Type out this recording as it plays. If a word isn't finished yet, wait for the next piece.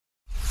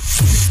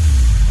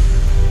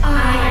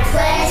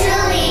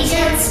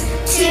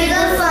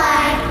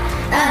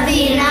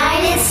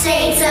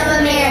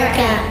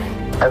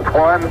It's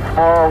one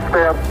small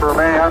step for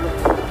man,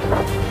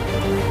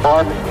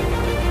 one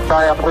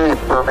giant leap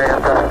for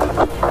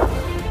mankind.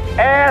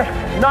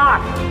 Ask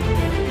not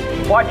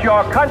what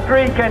your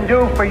country can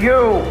do for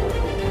you.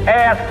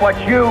 Ask what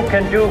you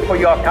can do for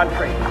your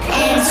country.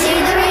 And to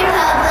the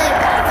republic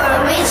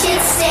for which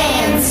it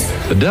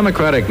stands. The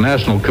Democratic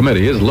National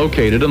Committee is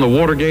located in the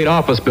Watergate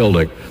office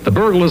building. The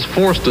burglars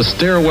forced a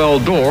stairwell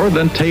door,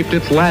 then taped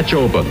its latch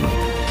open.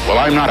 Well,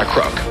 I'm not a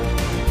crook.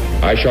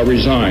 I shall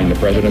resign the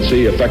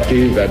presidency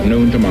effective at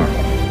noon tomorrow.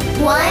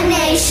 One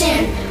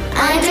nation,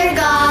 under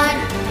God.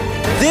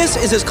 This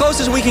is as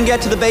close as we can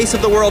get to the base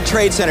of the World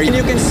Trade Center. And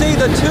you can see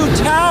the two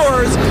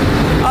towers,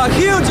 a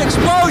huge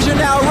explosion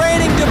now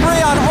raining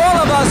debris on all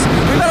of us.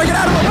 We better get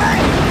out of the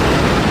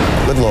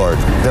way. Good Lord,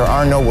 there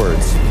are no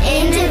words.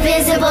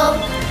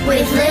 Indivisible,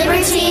 with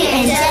liberty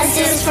and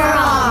justice for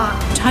all.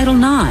 Title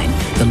IX,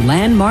 the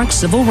landmark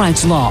civil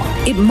rights law.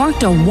 It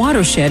marked a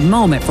watershed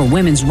moment for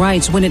women's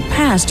rights when it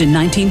passed in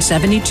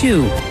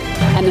 1972.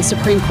 And the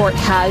Supreme Court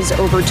has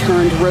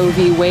overturned Roe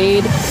v.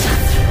 Wade.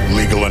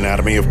 Legal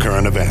Anatomy of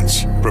Current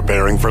Events,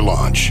 preparing for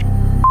launch.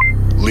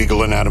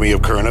 Legal Anatomy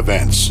of Current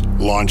Events,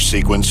 launch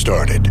sequence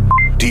started.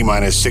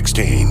 T-minus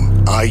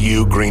 16,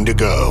 IU green to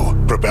go,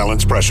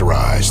 propellants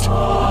pressurized.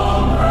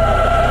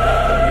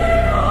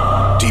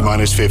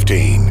 T-minus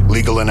 15,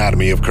 Legal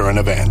Anatomy of Current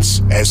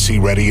Events, SC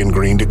ready and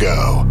green to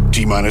go.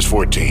 T-minus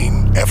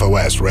 14,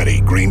 FOS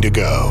ready, green to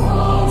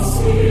go.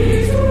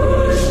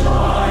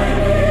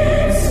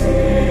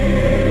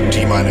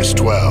 T-minus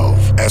 12,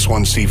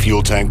 S1C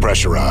fuel tank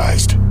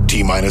pressurized.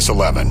 T-minus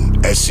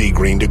 11, SC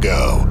green to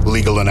go.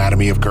 Legal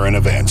Anatomy of Current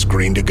Events,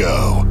 green to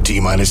go.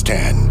 T-minus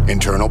 10,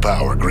 internal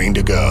power, green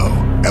to go.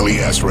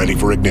 LES ready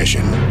for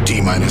ignition.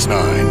 T-minus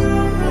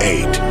 9,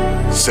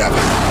 8, 7,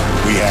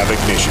 we have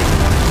ignition.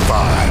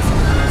 5,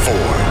 4,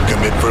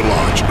 commit for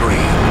launch, green.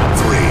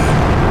 3,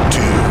 2,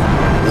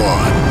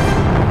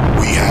 1.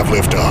 We have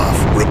liftoff.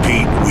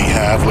 Repeat, we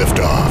have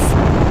liftoff.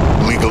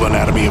 Legal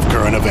Anatomy of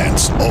Current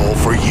Events, all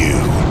for you.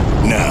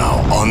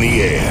 Now, on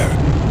the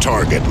air.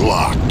 Target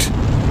locked.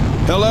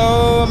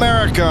 Hello,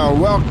 America.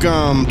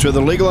 Welcome to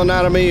the Legal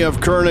Anatomy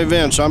of Current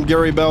Events. I'm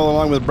Gary Bell,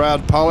 along with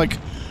Brad Pollock.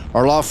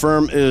 Our law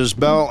firm is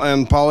Bell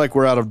and Pollock.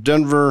 We're out of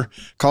Denver,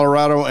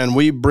 Colorado, and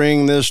we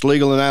bring this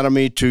legal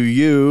anatomy to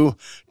you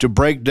to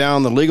break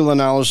down the legal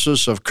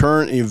analysis of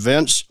current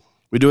events.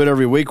 We do it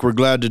every week. We're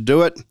glad to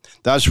do it.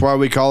 That's why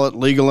we call it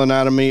Legal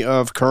Anatomy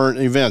of Current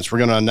Events.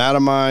 We're going to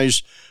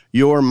anatomize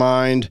your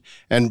mind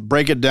and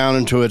break it down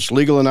into its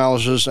legal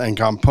analysis and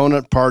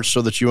component parts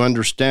so that you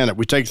understand it.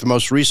 We take the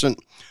most recent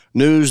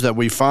news that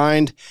we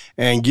find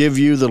and give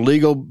you the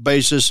legal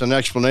basis and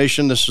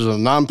explanation. This is a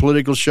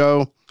non-political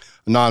show,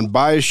 a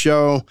non-biased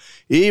show,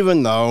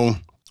 even though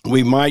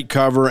we might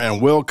cover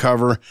and will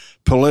cover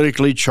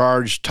politically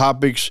charged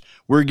topics.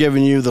 We're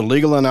giving you the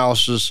legal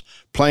analysis,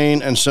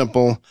 plain and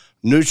simple,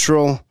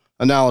 neutral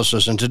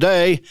analysis. And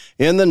today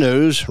in the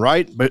news,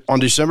 right, on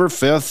December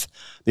 5th,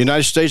 the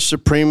United States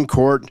Supreme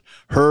Court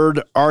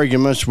heard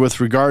arguments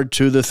with regard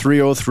to the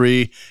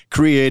 303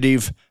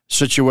 creative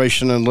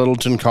situation in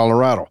Littleton,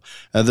 Colorado.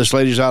 This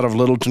lady's out of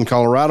Littleton,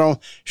 Colorado.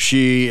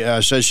 She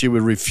says she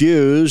would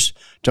refuse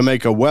to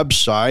make a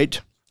website,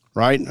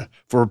 right,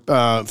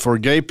 for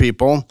gay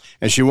people,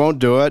 and she won't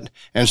do it.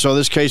 And so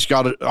this case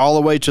got all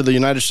the way to the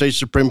United States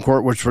Supreme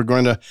Court, which we're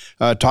going to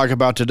talk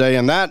about today.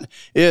 And that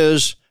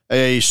is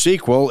a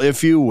sequel,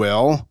 if you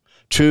will,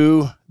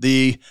 to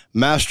the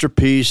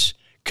Masterpiece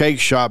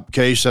Cake Shop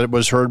case that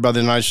was heard by the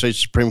United States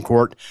Supreme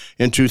Court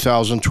in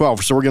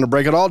 2012. So we're going to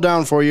break it all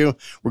down for you.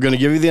 We're going to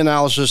give you the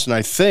analysis, and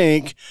I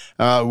think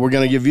we're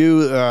going to give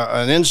you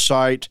an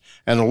insight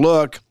and a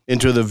look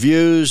into the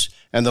views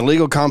and the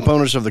legal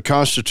components of the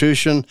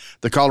Constitution,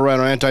 the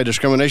Colorado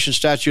Anti-Discrimination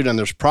Statute, and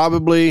there's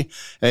probably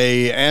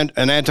an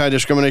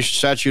anti-discrimination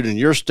statute in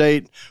your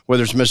state,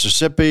 whether it's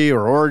Mississippi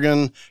or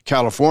Oregon,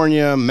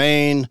 California,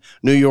 Maine,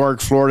 New York,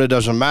 Florida,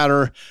 doesn't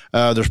matter.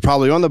 There's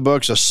probably on the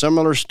books a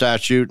similar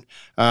statute,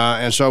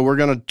 and so we're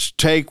going to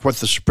take what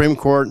the Supreme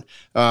Court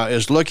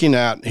is looking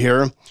at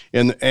here,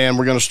 and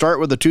we're going to start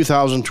with the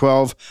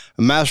 2012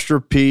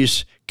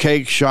 Masterpiece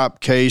Cake Shop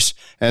case,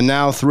 and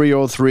now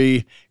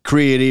 303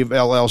 Creative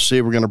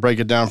LLC. We're going to break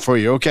it down for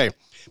you. Okay,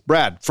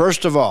 Brad,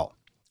 first of all,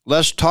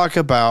 let's talk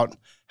about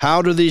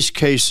how do these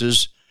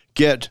cases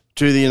get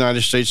to the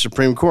United States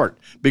Supreme Court?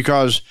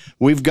 Because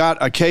we've got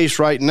a case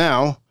right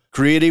now,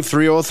 Creative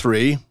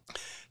 303,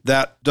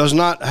 that does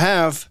not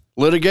have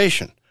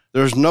litigation.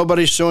 There's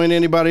nobody suing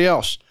anybody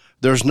else.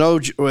 There's no,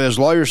 as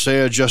lawyers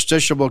say, a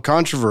justiciable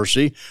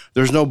controversy.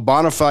 There's no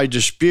bona fide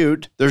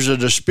dispute. There's a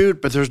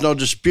dispute, but there's no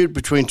dispute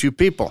between two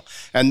people.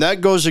 And that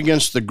goes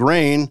against the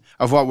grain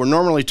of what we're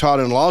normally taught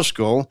in law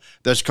school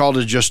that's called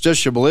a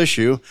justiciable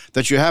issue,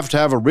 that you have to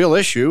have a real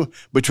issue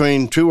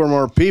between two or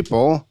more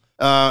people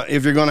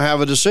if you're going to have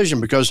a decision,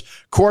 because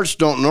courts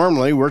don't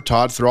normally, we're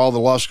taught through all the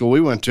law school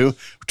we went to,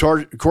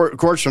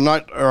 courts are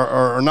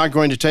not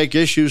going to take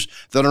issues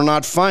that are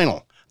not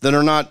final. that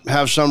are not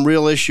have some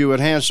real issue at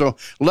hand. So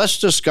let's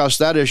discuss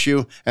that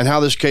issue and how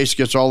this case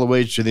gets all the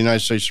way to the United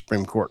States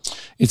Supreme Court.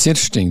 It's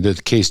interesting that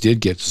the case did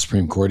get to the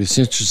Supreme Court. It's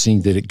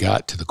interesting that it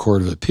got to the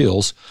Court of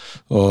Appeals,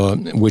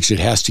 which it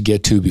has to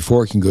get to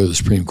before it can go to the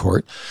Supreme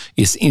Court.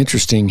 It's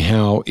interesting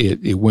how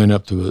it went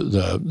up to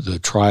the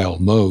trial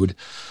mode,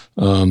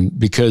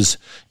 because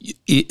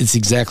it's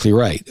exactly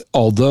right.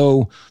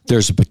 Although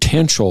there's a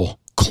potential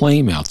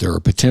claim out there,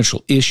 a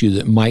potential issue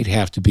that might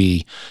have to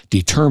be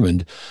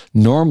determined,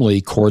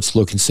 normally courts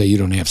look and say you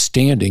don't have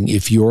standing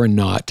if you're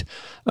not,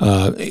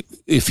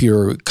 if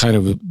you're kind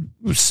of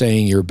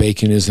saying your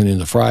bacon isn't in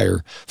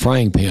the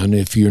frying pan,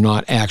 if you're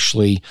not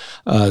actually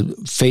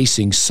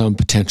facing some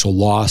potential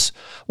loss,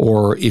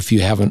 or if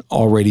you haven't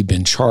already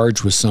been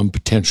charged with some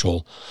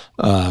potential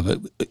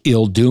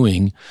ill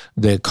doing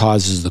that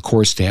causes the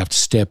courts to have to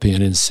step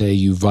in and say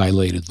you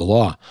violated the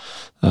law.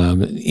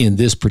 In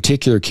this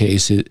particular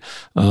case,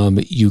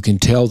 you can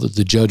tell that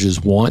the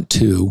judges want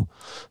to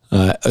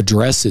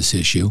address this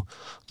issue,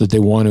 that they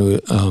want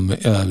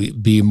to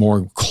be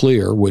more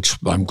clear, which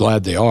I'm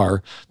glad they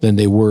are, than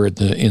they were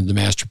in the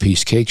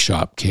Masterpiece Cake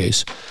Shop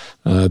case,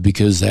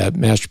 because that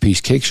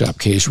Masterpiece Cake Shop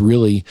case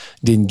really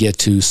didn't get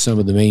to some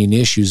of the main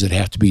issues that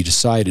have to be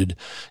decided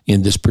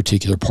in this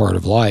particular part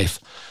of life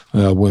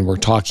when we're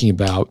talking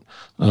about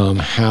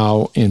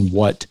how and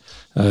what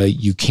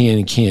you can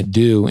and can't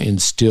do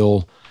and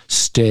still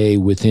stay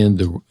within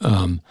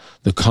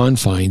the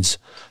confines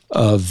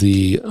of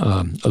the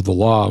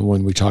law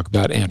when we talk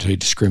about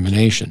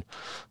anti-discrimination.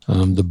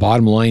 The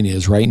bottom line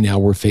is right now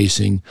we're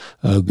facing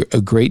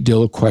a great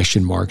deal of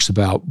question marks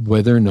about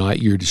whether or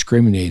not you're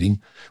discriminating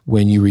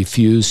when you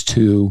refuse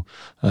to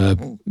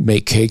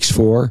make cakes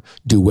for,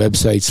 do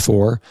websites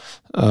for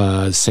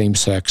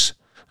same-sex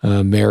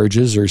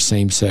marriages or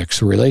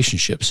same-sex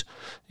relationships.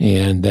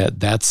 And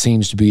that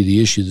seems to be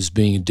the issue that's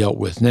being dealt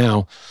with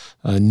now.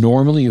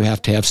 Normally you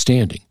have to have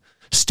standing.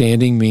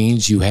 Standing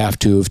means you have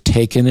to have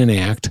taken an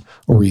act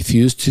or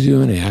refused to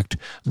do an act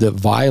that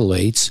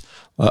violates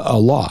a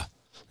law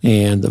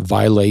and that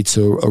violates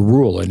a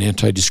rule, an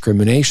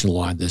anti-discrimination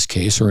law in this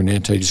case, or an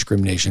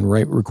anti-discrimination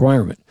right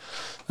requirement.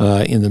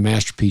 In the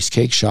Masterpiece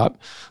Cake Shop,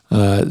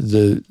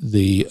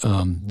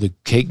 the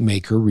cake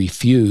maker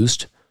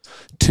refused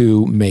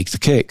to make the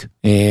cake.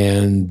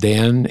 And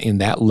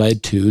that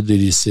led to the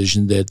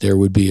decision that there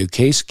would be a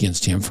case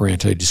against him for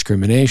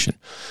anti-discrimination.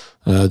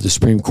 The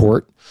Supreme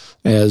Court,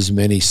 as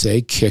many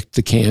say, kicked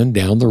the can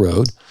down the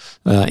road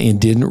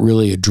and didn't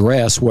really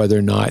address whether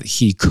or not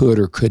he could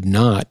or could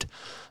not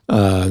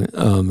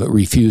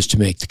refuse to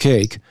make the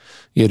cake.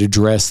 It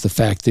addressed the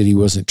fact that he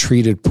wasn't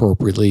treated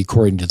appropriately,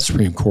 according to the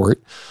Supreme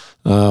Court,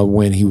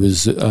 when he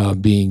was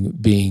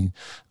being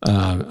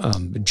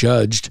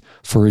judged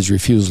for his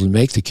refusal to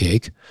make the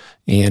cake.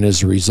 And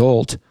as a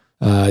result,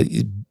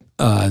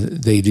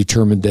 they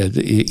determined that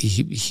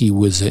he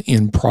was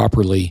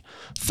improperly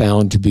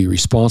found to be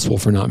responsible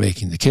for not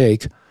making the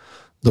cake.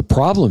 The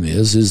problem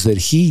is that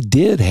he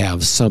did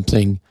have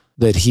something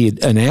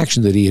an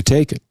action that he had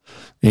taken.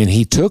 And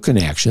he took an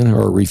action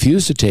or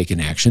refused to take an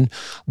action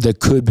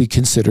that could be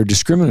considered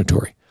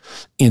discriminatory.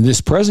 In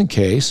this present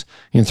case,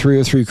 in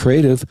 303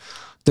 Creative,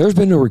 there's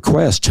been no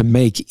request to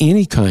make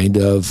any kind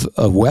of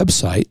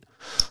website.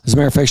 As a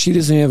matter of fact, she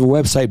doesn't have a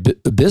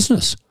website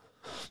business.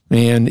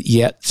 And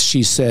yet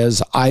she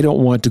says, I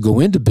don't want to go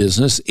into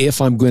business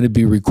if I'm going to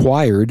be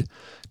required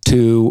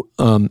to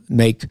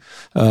make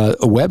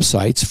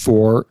websites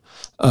for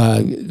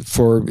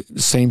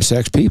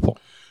same-sex people.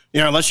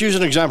 Yeah, let's use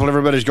an example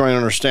everybody's going to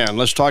understand.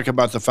 Let's talk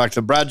about the fact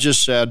that Brad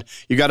just said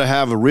you got to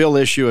have a real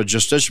issue, a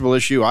justiciable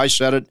issue. I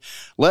said it.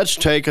 Let's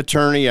take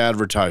attorney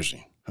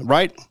advertising,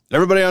 right?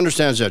 Everybody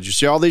understands that. You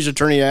see all these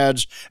attorney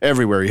ads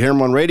everywhere. You hear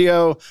them on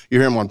radio, you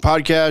hear them on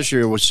podcasts,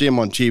 you see them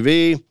on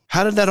TV.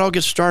 How did that all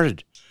get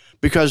started?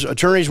 Because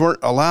attorneys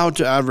weren't allowed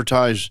to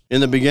advertise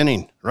in the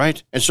beginning,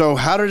 right? And so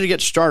how did it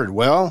get started?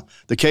 Well,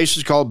 the case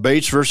is called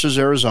Bates versus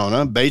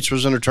Arizona. Bates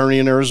was an attorney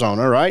in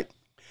Arizona, right?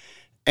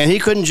 And he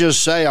couldn't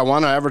just say, I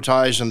want to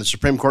advertise, and the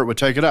Supreme Court would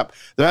take it up.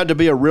 There had to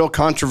be a real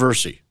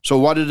controversy. So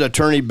what did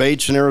Attorney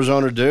Bates in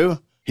Arizona do?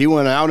 He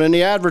went out and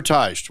he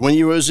advertised. When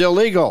it was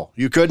illegal,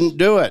 you couldn't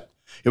do it.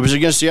 It was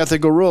against the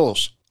ethical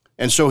rules.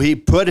 And so he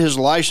put his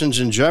license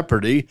in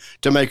jeopardy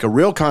to make a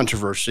real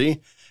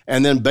controversy.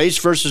 And then Bates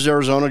versus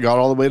Arizona got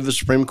all the way to the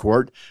Supreme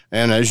Court.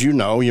 And as you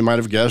know, you might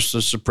have guessed,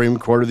 the Supreme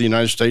Court of the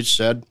United States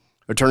said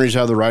attorneys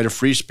have the right of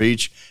free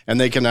speech and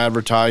they can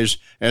advertise,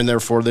 and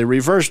therefore they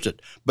reversed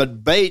it.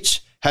 But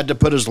Bates had to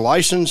put his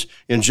license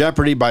in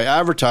jeopardy by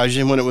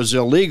advertising when it was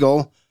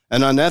illegal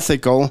and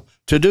unethical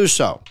to do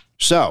so.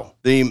 So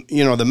the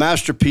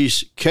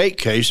Masterpiece Cake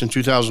case in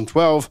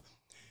 2012,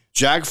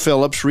 Jack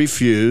Phillips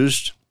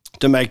refused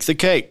to make the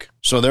cake.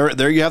 So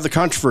there you have the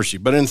controversy.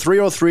 But in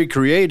 303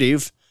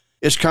 Creative,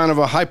 it's kind of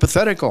a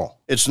hypothetical.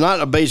 It's not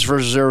a Bates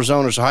versus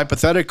Arizona. It's a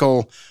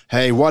hypothetical.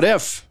 Hey, what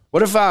if?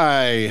 What if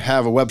I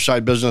have a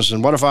website business,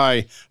 and what if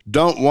I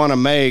don't want to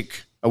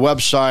make a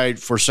website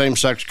for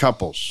same-sex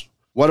couples?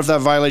 What if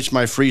that violates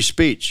my free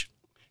speech?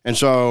 And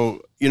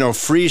so,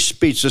 free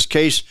speech, this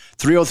case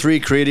 303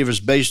 Creative is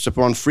based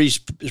upon free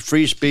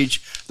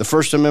speech, the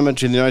First Amendment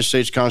to the United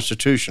States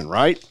Constitution,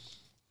 right?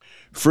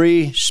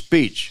 Free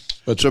speech.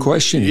 But the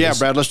question is... Yeah,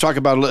 Brad, let's talk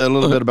about a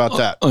little bit about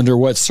that. Under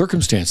what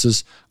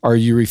circumstances are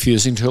you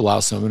refusing to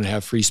allow someone to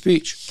have free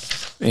speech?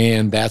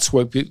 And that's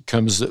what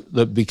becomes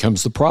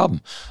the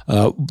problem.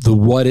 The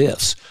what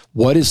ifs.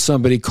 What if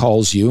somebody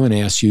calls you and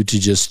asks you to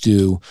just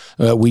do,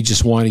 we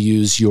just want to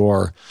use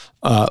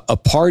a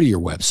part of your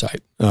website,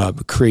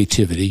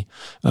 creativity.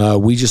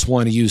 We just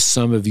want to use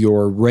some of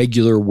your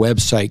regular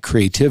website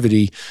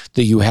creativity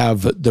that you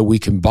have that we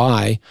can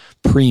buy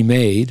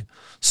pre-made.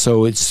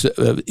 So it's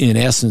in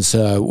essence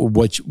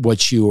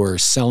what you are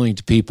selling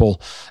to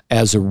people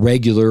as a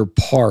regular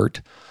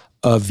part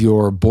of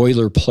your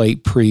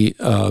boilerplate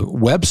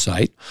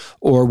website,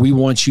 or we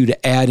want you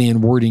to add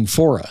in wording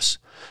for us.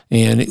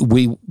 And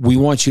we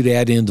want you to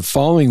add in the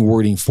following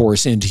wording for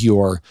us into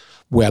your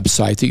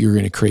website that you're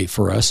going to create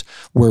for us,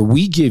 where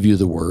we give you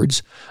the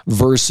words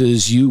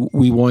versus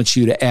we want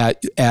you to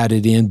add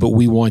it in, but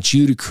we want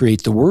you to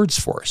create the words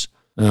for us.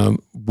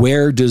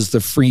 Where does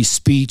the free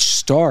speech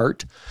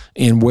start,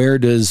 and where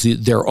does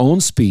their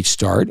own speech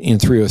start in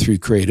 303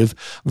 Creative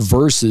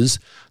versus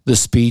the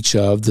speech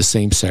of the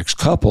same-sex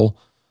couple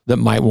that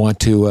might want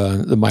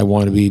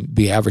to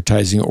be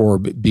advertising or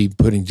be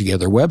putting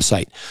together a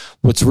website?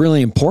 What's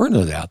really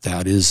important about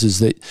that is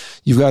that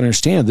you've got to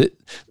understand that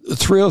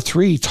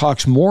 303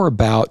 talks more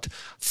about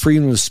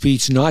freedom of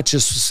speech, not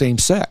just the same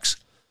sex.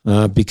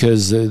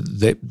 Because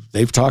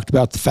they've talked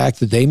about the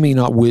fact that they may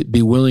not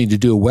be willing to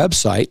do a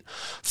website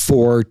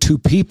for two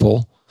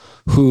people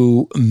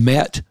who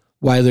met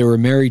while they were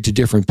married to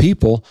different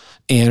people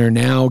and are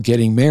now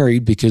getting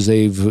married because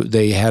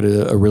they had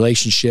a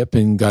relationship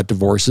and got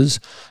divorces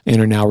and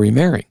are now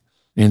remarrying.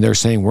 And they're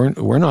saying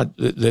we're not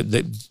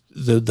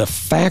the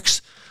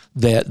facts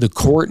that the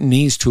court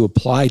needs to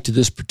apply to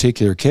this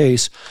particular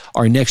case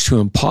are next to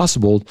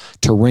impossible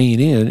to rein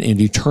in and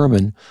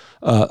determine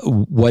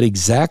what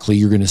exactly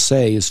you're going to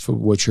say is for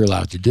what you're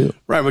allowed to do.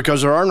 Right,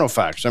 because there are no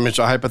facts. I mean, it's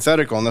a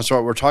hypothetical, and that's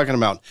what we're talking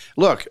about.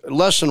 Look,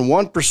 less than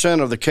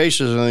 1% of the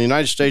cases in the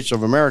United States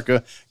of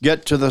America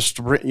get to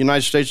the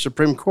United States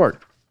Supreme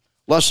Court.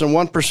 Less than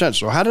 1%.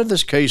 So how did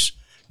this case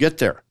get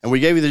there? And we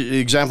gave you the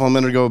example a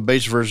minute ago of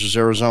Bates versus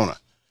Arizona.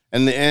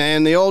 And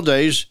in the old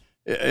days,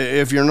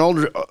 if you're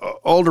an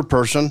older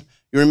person,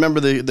 you remember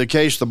the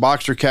case, the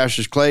boxer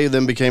Cassius Clay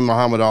then became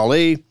Muhammad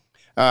Ali.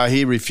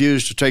 He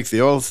refused to take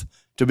the oath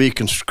to be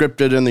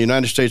conscripted in the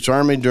United States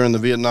Army during the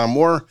Vietnam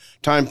War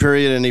time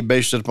period, and he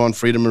based it upon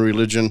freedom of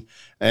religion.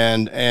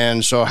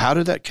 And so how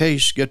did that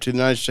case get to the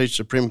United States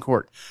Supreme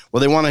Court? Well,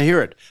 they want to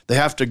hear it. They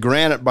have to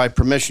grant it by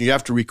permission. You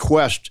have to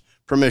request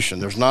permission.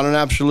 There's not an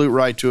absolute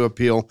right to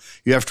appeal.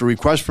 You have to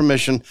request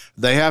permission.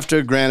 They have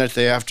to grant it.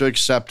 They have to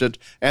accept it,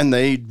 and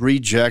they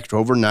reject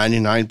over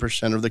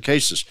 99% of the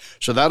cases.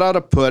 So that ought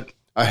to put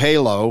a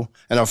halo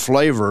and a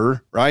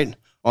flavor, right,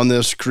 on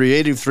this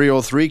Creative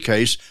 303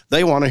 case.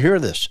 They want to hear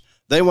this.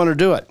 They want to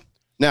do it.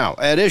 Now,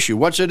 at issue,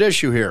 what's at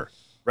issue here?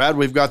 Brad,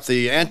 we've got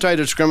the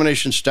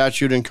anti-discrimination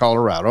statute in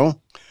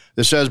Colorado.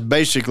 This says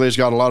basically, it's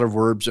got a lot of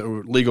words,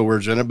 legal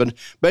words in it, but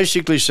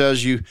basically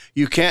says you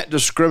can't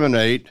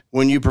discriminate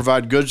when you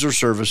provide goods or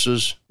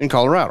services in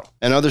Colorado.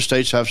 And other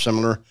states have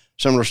similar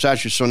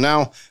statutes. So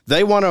now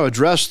they want to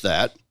address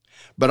that.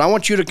 But I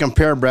want you to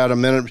compare, Brad, a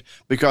minute,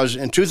 because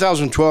in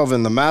 2012,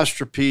 in the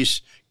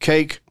Masterpiece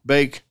Cake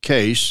Bake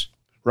case,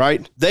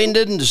 right, they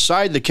didn't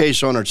decide the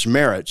case on its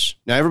merits.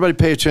 Now, everybody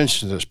pay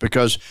attention to this,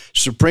 because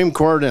Supreme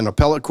Court and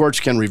appellate courts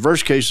can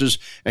reverse cases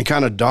and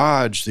kind of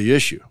dodge the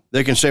issue.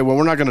 They can say, well,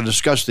 we're not going to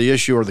discuss the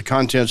issue or the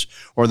contents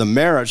or the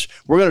merits.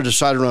 We're going to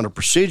decide around a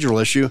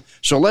procedural issue.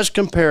 So let's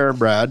compare,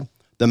 Brad,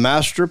 the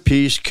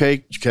Masterpiece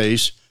Cake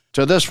case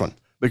to this one,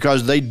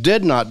 because they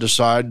did not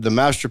decide the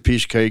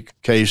Masterpiece Cake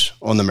case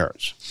on the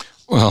merits.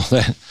 Well,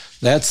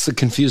 that's the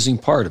confusing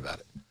part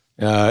about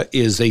it,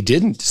 is they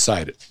didn't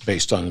decide it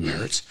based on the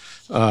merits.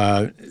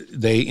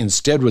 They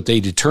instead, what they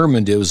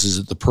determined is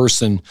that the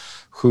person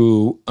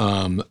who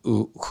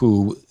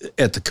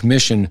at the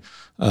commission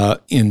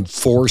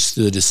enforced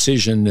the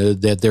decision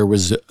that there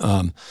was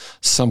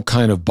some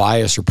kind of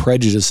bias or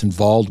prejudice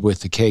involved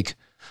with the cake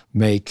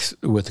maker,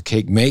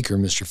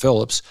 Mr.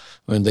 Phillips,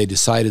 when they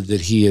decided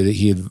that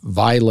he had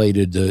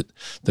violated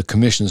the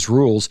commission's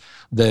rules.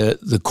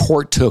 The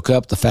court took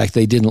up the fact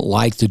they didn't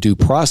like the due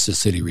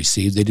process that he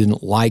received. They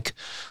didn't like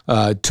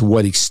to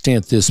what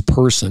extent this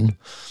person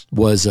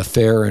was a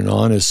fair and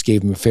honest,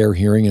 gave him a fair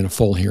hearing and a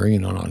full hearing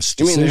and an honest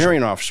decision. You mean the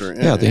hearing officer?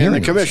 Yeah, the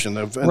hearing commission,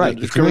 right? The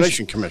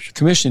discrimination commission.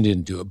 Commission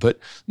didn't do it, but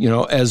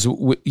as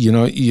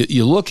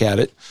you look at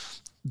it,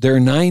 there are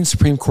 9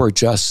 Supreme Court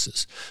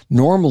justices.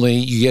 Normally,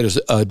 you get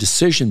a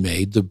decision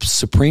made. The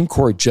Supreme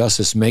Court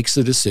justice makes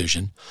the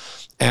decision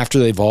after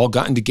they've all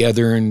gotten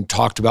together and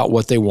talked about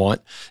what they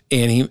want,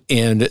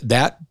 and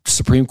that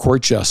Supreme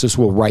Court justice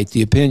will write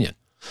the opinion.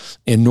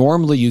 And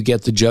normally, you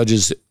get the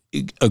judges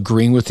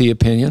agreeing with the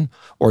opinion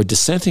or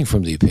dissenting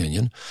from the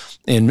opinion.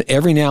 And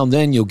every now and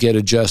then you'll get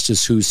a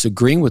justice who's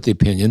agreeing with the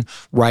opinion,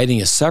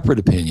 writing a separate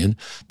opinion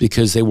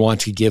because they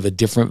want to give a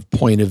different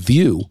point of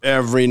view.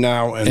 Every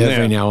now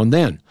and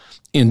then.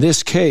 In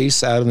this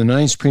case, out of the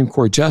 9 Supreme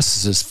Court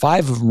justices,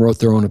 5 of them wrote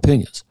their own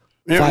opinions.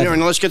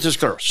 And let's get this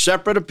clear.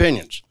 Separate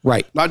opinions.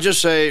 Right. Not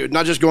just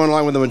going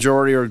along with the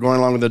majority or going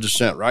along with the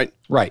dissent, right?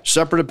 Right.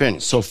 Separate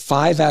opinions. So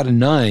 5 out of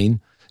 9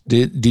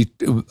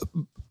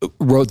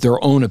 wrote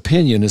their own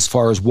opinion as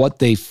far as what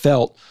they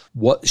felt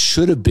what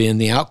should have been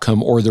the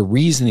outcome or the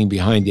reasoning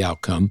behind the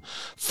outcome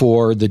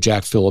for the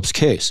Jack Phillips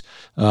case.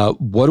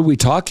 What are we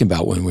talking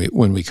about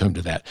when we come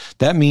to that?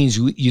 That means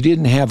you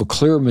didn't have a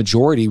clear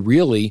majority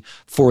really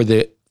for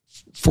the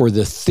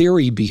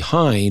theory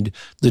behind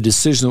the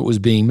decision that was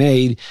being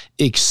made,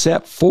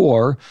 except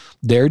for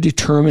their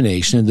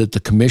determination that the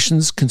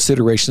commission's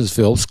consideration of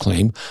Phillips'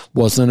 claim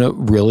wasn't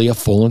really a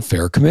full and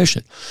fair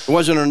commission. It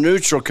wasn't a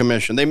neutral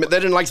commission. They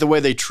didn't like the way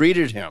they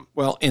treated him.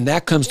 Well, and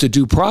that comes to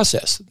due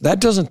process.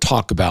 That doesn't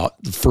talk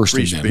about the First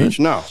Amendment. Free speech?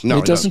 No.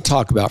 It doesn't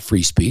talk about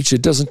free speech.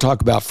 It doesn't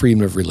talk about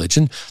freedom of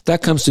religion.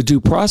 That comes to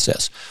due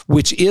process,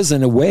 which is,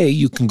 in a way,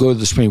 you can go to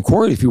the Supreme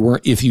Court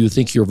if you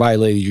think you're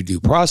violating your due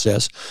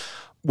process.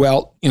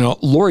 Well,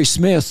 Lori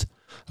Smith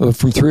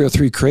from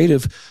 303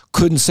 Creative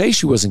couldn't say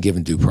she wasn't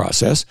given due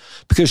process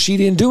because she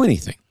didn't do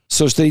anything.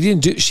 So she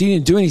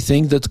didn't do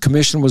anything that the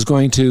commission was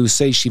going to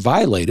say she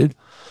violated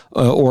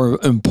or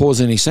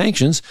impose any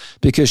sanctions,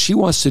 because she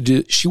wants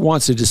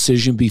a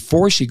decision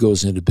before she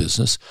goes into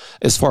business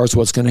as far as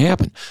what's going to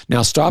happen.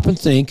 Now, stop and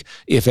think,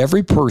 if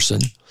every person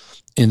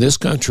in this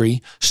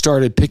country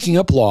started picking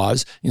up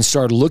laws and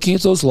started looking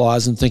at those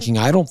laws and thinking,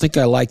 I don't think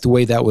I like the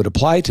way that would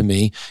apply to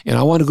me, and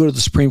I want to go to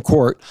the Supreme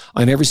Court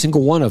on every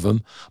single one of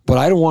them, but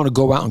I don't want to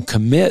go out and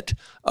commit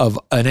of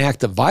an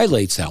act that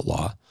violates that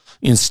law.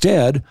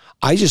 Instead,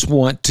 I just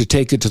want to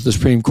take it to the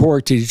Supreme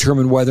Court to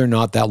determine whether or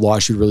not that law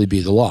should really be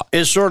the law.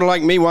 It's sort of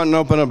like me wanting to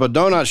open up a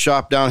donut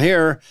shop down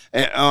here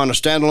on a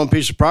standalone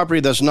piece of property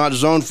that's not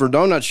zoned for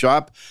donut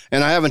shop,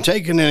 and I haven't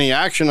taken any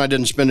action. I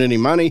didn't spend any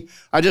money.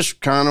 I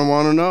just kind of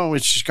want to know.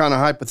 It's just kind of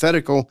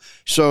hypothetical.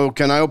 So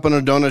can I open a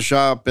donut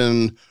shop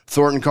in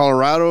Thornton,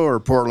 Colorado, or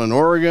Portland,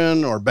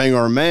 Oregon, or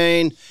Bangor,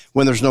 Maine,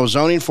 when there's no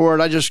zoning for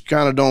it? I just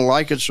kind of don't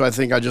like it, so I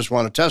think I just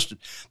want to test it.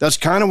 That's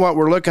kind of what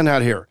we're looking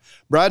at here.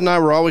 Brad and I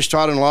were always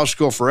taught in law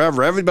school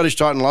forever. Everybody's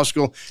taught in law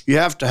school, you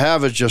have to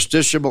have a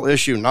justiciable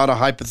issue, not a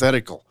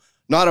hypothetical,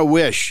 not a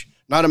wish,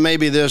 not a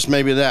maybe this,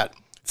 maybe that.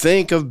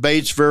 Think of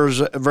Bates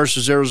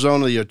versus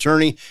Arizona. The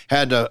attorney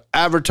had to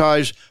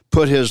advertise,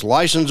 put his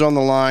license on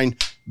the line,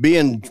 be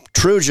in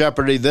true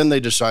jeopardy, then they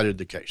decided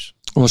the case.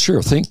 Well,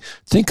 sure.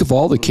 Think of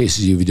all the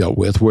cases you've dealt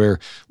with where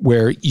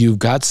you've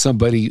got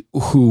somebody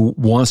who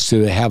wants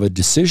to have a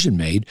decision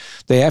made.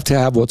 They have to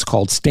have what's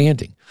called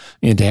standing.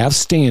 And to have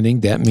standing,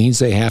 that means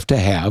they have to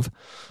have,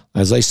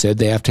 as I said,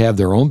 they have to have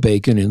their own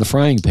bacon in the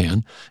frying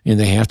pan, and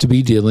they have to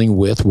be dealing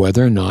with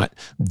whether or not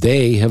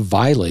they have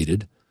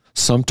violated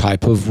some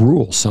type of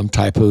rule, some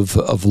type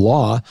of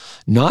law,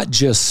 not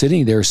just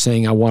sitting there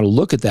saying, I want to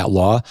look at that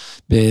law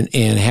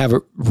and have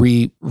it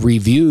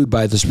reviewed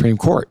by the Supreme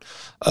Court.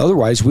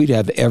 Otherwise, we'd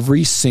have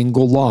every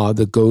single law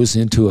that goes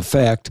into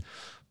effect,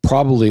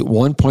 probably at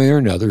one point or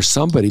another,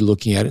 somebody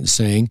looking at it and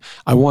saying,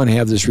 I want to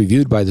have this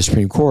reviewed by the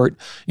Supreme Court.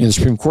 And the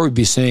Supreme Court would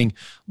be saying,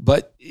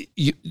 but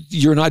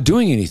you're not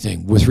doing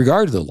anything with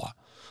regard to the law.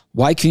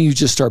 Why can't you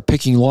just start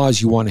picking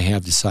laws you want to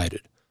have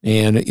decided?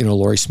 And,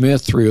 Lori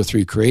Smith,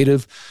 303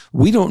 Creative,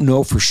 we don't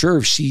know for sure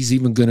if she's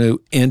even going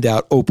to end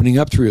out opening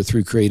up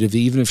 303 Creative,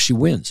 even if she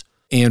wins.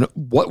 And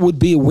what would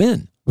be a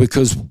win?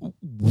 Because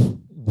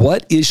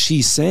what is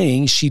she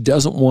saying she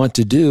doesn't want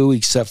to do,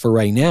 except for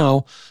right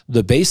now,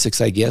 the basics,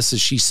 I guess, is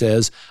she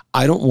says,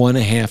 I don't want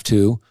to have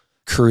to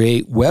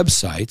create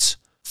websites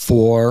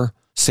for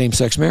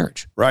same-sex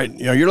marriage. Right.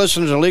 You're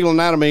listening to Legal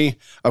Anatomy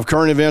of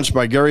Current Events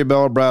by Gary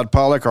Bell, Brad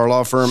Pollock. Our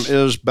law firm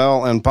is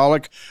Bell and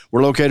Pollock.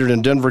 We're located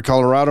in Denver,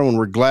 Colorado, and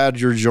we're glad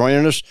you're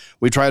joining us.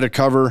 We try to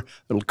cover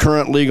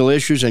current legal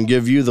issues and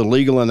give you the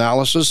legal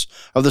analysis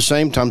of the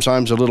same,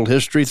 sometimes a little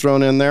history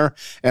thrown in there,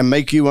 and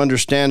make you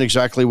understand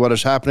exactly what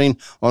is happening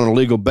on a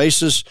legal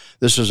basis.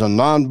 This is a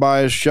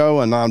non-biased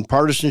show, a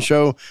non-partisan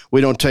show.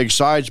 We don't take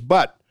sides,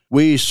 but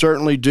we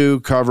certainly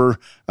do cover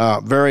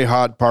very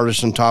hot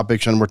partisan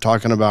topics, and we're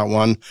talking about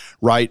one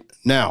right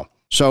now.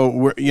 So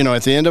we're,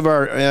 at the end of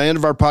our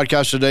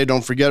podcast today,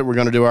 don't forget we're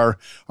going to do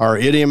our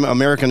idiom,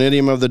 American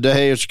idiom of the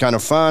day. It's kind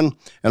of fun,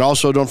 and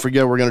also don't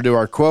forget we're going to do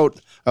our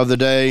quote of the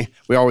day.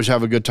 We always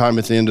have a good time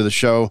at the end of the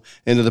show,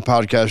 end of the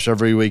podcast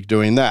every week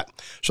doing that.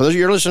 So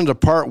you're listening to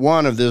part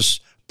one of this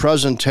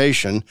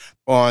presentation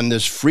on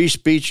this free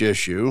speech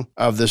issue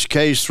of this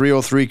case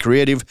 303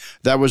 Creative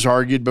that was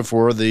argued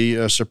before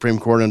the Supreme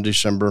Court on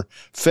December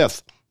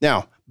 5th.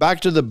 Now, back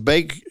to the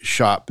bake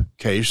shop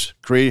case,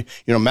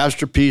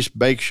 Masterpiece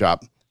Bake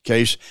Shop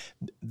case.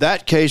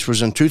 That case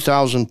was in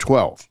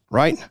 2012,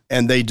 right?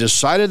 And they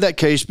decided that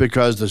case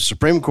because the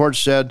Supreme Court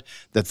said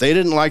that they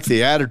didn't like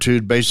the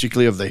attitude,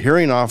 basically, of the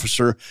hearing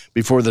officer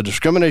before the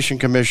Discrimination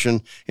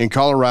Commission in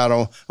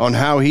Colorado on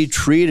how he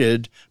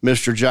treated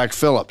Mr. Jack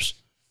Phillips.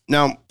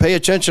 Now, pay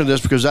attention to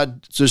this because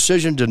that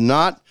decision did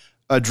not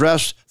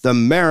address the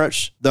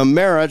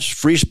merits,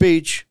 free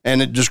speech,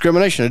 and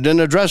discrimination. It didn't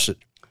address it.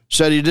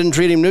 Said he didn't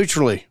treat him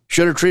neutrally,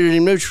 should have treated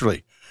him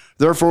neutrally.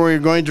 Therefore, we're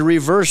going to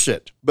reverse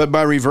it. But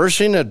by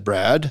reversing it,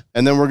 Brad,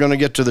 and then we're going to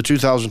get to the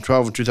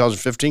 2012 and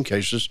 2015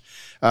 cases,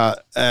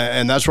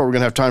 and that's what we're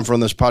going to have time for on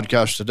this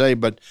podcast today.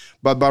 But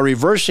by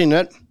reversing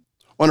it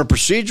on a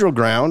procedural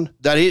ground,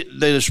 that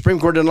the Supreme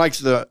Court didn't like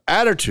the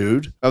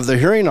attitude of the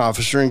hearing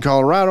officer in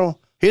Colorado,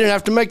 he didn't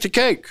have to make the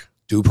cake.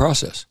 Due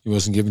process. He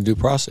wasn't given due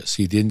process.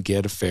 He didn't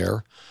get a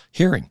fair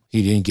hearing.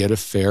 He didn't get a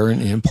fair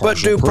and impartial But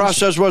due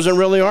process wasn't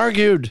really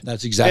argued.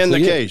 That's exactly in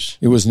the case.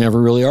 It was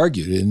never really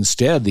argued.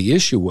 Instead, the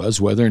issue was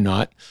whether or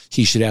not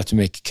he should have to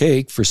make a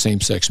cake for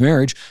same-sex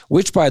marriage,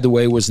 which, by the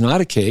way, was not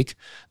a cake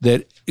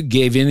that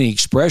gave any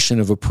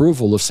expression of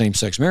approval of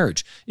same-sex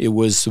marriage. It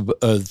was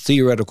a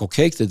theoretical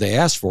cake that they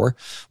asked for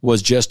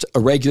was just a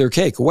regular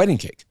cake, a wedding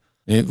cake.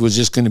 It was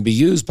just going to be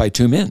used by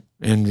two men.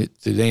 And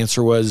the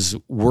answer was,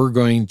 we're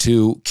going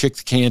to kick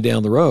the can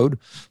down the road.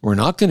 We're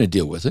not going to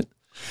deal with it.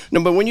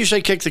 No, but when you say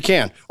kick the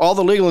can, all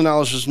the legal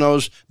analysis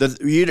knows that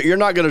you're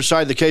not going to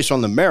decide the case on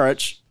the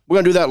merits. We're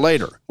going to do that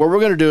later. What we're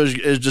going to do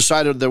is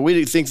decide that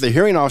we think the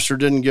hearing officer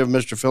didn't give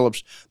Mr.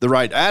 Phillips the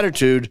right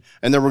attitude,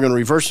 and then we're going to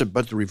reverse it.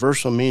 But the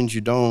reversal means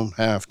you don't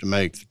have to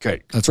make the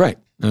cake. That's right.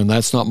 And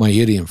that's not my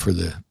idiom for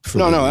the...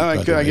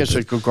 I guess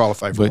it could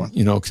qualify for one. But,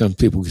 you know, some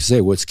people could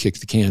say, what's kick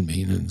the can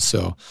mean? And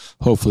so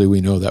hopefully we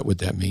know what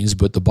that means.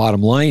 But the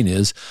bottom line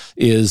is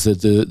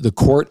that the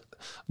court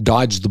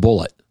dodged the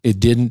bullet. It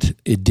didn't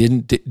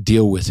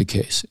deal with the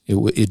case.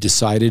 It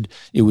decided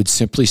it would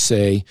simply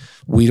say,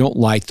 we don't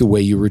like the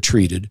way you were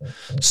treated,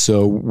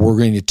 so we're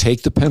going to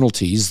take the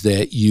penalties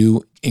that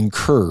you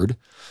incurred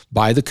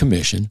by the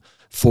commission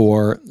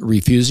for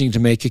refusing to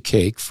make a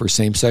cake for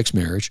same-sex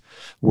marriage.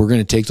 We're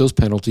going to take those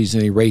penalties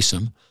and erase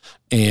them,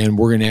 and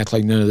we're going to act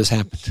like none of this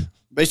happened.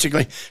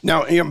 Basically,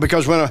 now,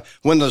 because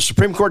when the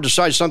Supreme Court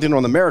decides something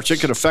on the merits,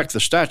 it could affect the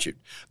statute.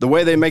 The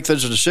way they make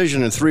this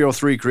decision in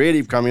 303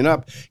 Creative coming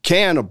up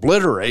can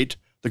obliterate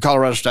the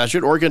Colorado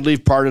statute, or it could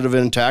leave part of it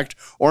intact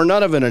or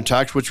none of it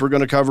intact, which we're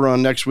going to cover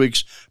on next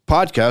week's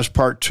podcast,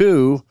 part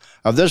 2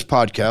 of this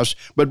podcast.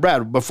 But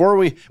Brad, before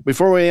we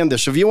end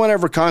this, if you want to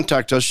ever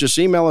contact us, just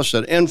email us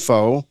at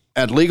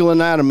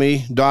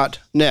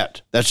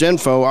info@legalanatomy.net. That's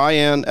info,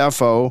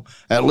 I-N-F-O,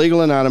 at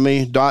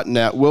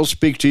legalanatomy.net. We'll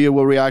speak to you.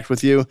 We'll react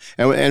with you.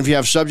 And if you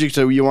have subjects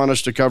that you want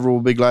us to cover,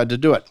 we'll be glad to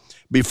do it.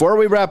 Before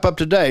we wrap up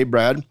today,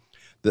 Brad,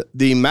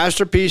 the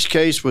Masterpiece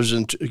case was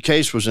in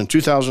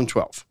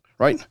 2012.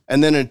 Right?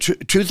 And then in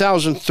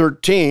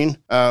 2013,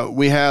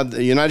 we had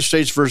the United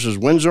States versus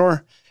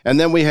Windsor, and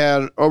then we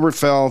had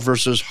Obergefell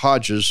versus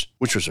Hodges,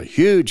 which was a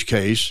huge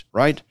case,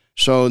 right?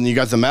 So you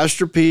got the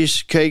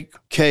Masterpiece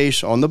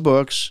case on the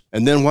books,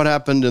 and then what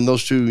happened in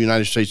those two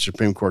United States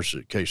Supreme Court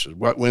cases?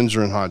 What,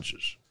 Windsor and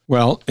Hodges?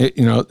 Well,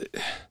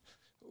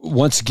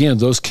 once again,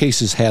 those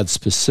cases had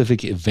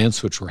specific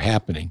events which were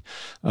happening.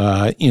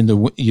 In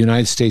the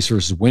United States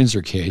versus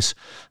Windsor case,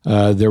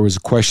 there was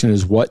a question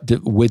as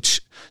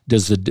which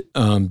does the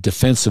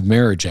Defense of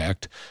Marriage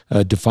Act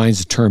defines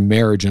the term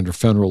marriage under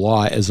federal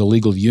law as a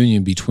legal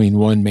union between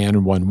one man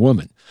and one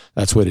woman.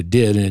 That's what it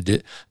did, and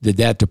did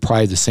that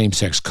deprive the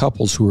same-sex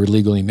couples who were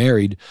legally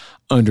married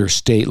under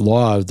state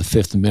law of the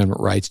Fifth Amendment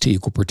rights to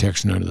equal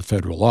protection under the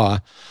federal law.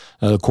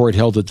 The court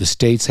held that the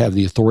states have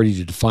the authority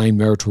to define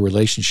marital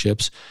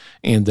relationships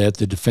and that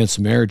the Defense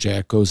of Marriage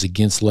Act goes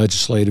against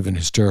legislative and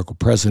historical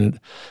precedent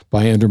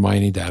by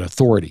undermining that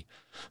authority.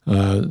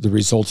 The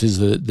result is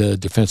that the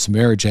Defense of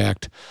Marriage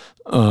Act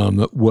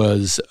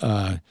was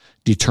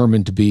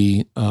determined to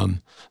be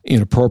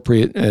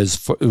inappropriate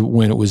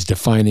when it was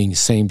defining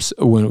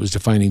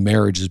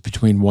marriages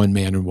between one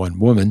man and one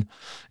woman,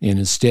 and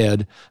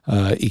instead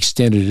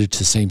extended it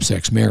to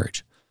same-sex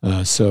marriage.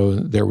 So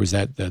there was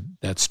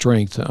that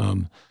strength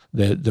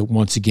that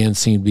once again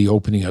seemed to be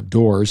opening up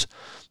doors.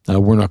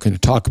 We're not going to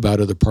talk about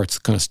other parts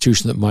of the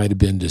Constitution that might have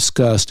been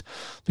discussed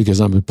because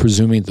I'm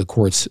presuming the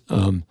courts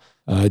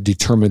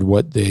determined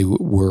what they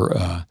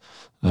were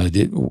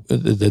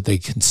that they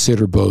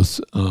consider both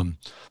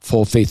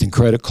full faith and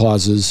credit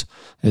clauses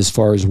as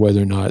far as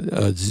whether or not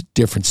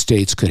different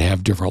states could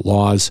have different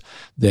laws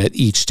that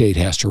each state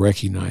has to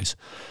recognize.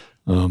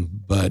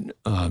 But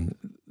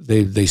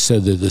they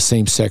said that the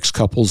same-sex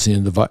couples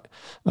that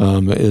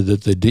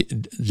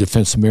the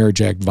Defense of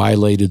Marriage Act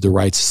violated the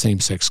rights of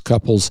same-sex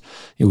couples.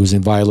 It was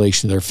in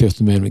violation of their Fifth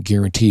Amendment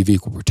guarantee of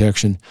equal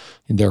protection,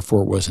 and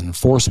therefore it wasn't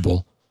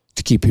enforceable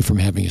to keep you from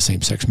having a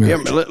same-sex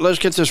marriage. Yeah, let's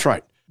get this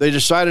right. They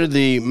decided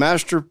the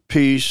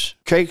Masterpiece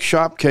cake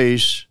shop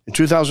case in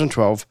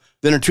 2012.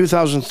 Then in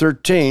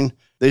 2013,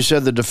 they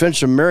said the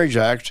Defense of Marriage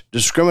Act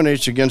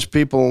discriminates against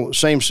people,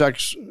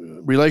 same-sex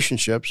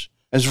relationships.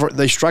 And so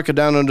they struck it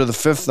down under the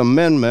Fifth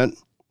Amendment,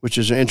 which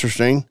is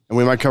interesting, and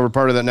we might cover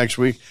part of that next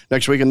week.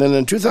 And then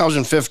in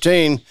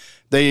 2015,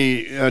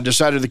 they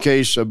decided the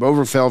case of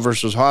Obergefell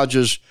versus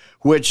Hodges,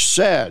 which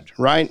said,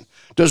 right,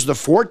 does the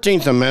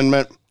 14th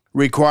Amendment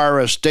require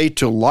a state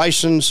to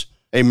license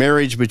a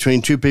marriage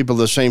between two people of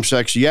the same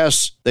sex?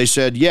 Yes. They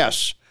said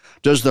yes.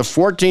 Does the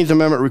 14th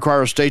Amendment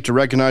require a state to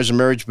recognize a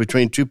marriage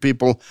between two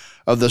people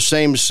of the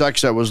same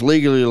sex that was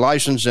legally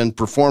licensed and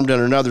performed in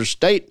another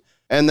state?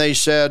 And they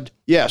said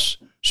yes.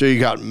 So you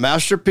got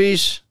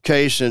Masterpiece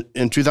case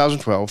in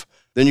 2012.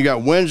 Then you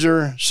got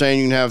Windsor saying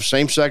you can have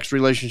same-sex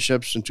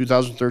relationships in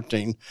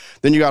 2013.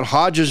 Then you got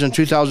Hodges in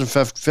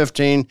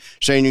 2015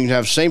 saying you can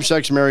have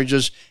same-sex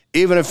marriages,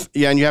 even if,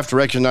 and you have to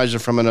recognize it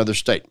from another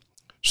state.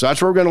 So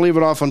that's where we're going to leave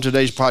it off on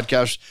today's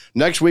podcast.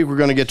 Next week, we're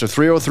going to get to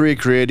 303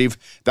 Creative.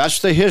 That's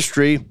the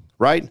history,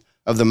 right,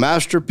 of the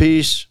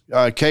Masterpiece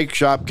cake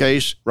shop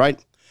case, right,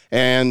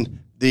 and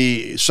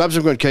the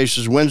subsequent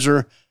cases,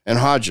 Windsor and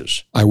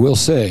Hodges. I will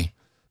say,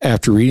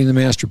 after reading the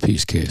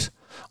Masterpiece case,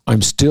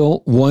 I'm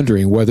still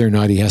wondering whether or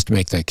not he has to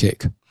make that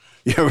cake.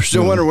 Yeah, we're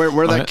still wondering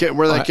where that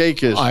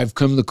cake is. I've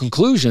come to the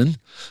conclusion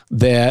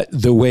that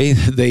the way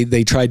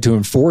they tried to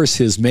enforce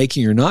his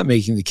making or not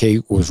making the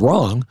cake was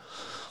wrong,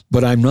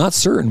 but I'm not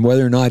certain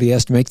whether or not he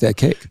has to make that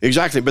cake.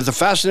 Exactly. But the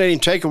fascinating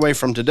takeaway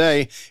from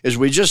today is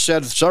we just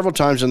said several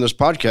times in this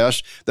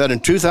podcast that in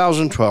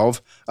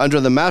 2012, under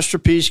the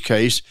Masterpiece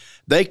case,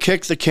 they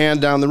kicked the can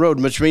down the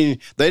road, which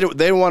means they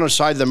don't want to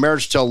decide the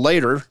marriage till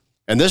later,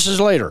 and this is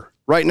later,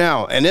 right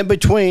now. And in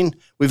between,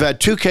 we've had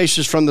two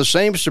cases from the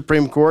same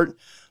Supreme Court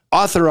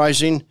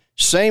authorizing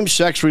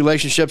same-sex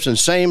relationships and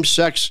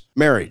same-sex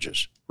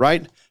marriages,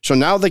 right? So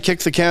now they kick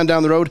the can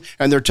down the road,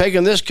 and they're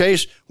taking this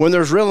case when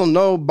there's really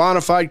no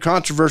bona fide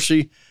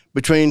controversy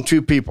between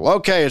two people.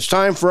 Okay, it's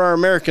time for our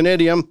American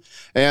idiom,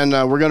 and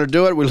we're going to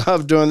do it. We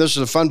love doing this.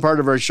 It's a fun part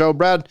of our show.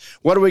 Brad,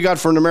 what do we got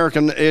for an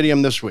American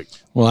idiom this week?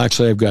 Well,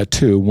 actually, I've got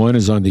two. One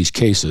is on these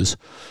cases,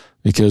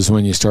 because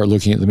when you start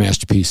looking at the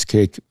Masterpiece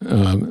cake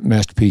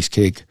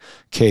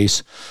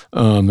case,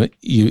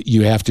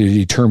 you have to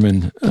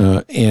determine,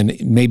 and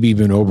maybe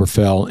even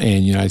Obergefell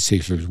and United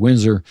States versus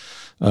Windsor,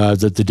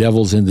 that the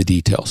devil's in the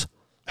details.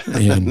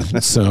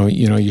 And so,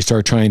 you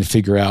start trying to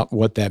figure out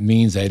what that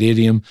means, that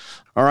idiom.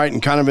 All right,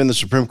 and kind of in the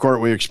Supreme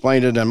Court, we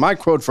explained it. And my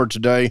quote for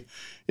today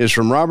is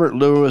from Robert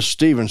Louis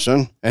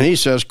Stevenson, and he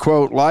says,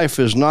 quote, "Life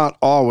is not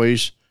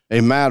always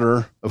a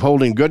matter of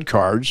holding good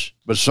cards,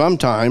 but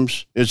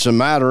sometimes it's a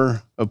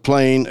matter of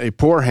playing a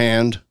poor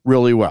hand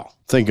really well."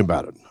 Think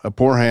about it. A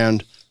poor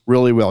hand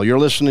really well. You're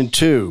listening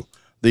to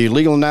the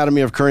Legal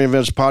Anatomy of Current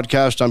Events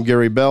podcast. I'm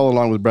Gary Bell,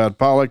 along with Brad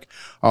Pollock.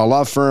 Our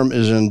law firm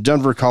is in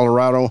Denver,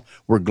 Colorado.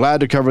 We're glad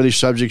to cover these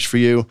subjects for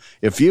you.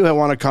 If you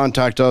want to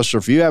contact us, or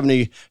if you have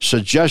any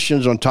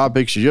suggestions on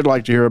topics that you'd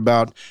like to hear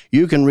about,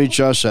 you can reach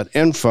us at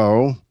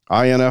info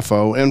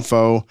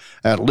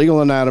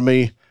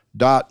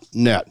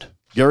 @legalanatomy.net.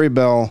 Gary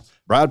Bell,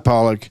 Brad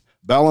Pollock,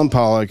 Bell and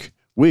Pollock.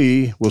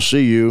 We will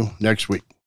see you next week.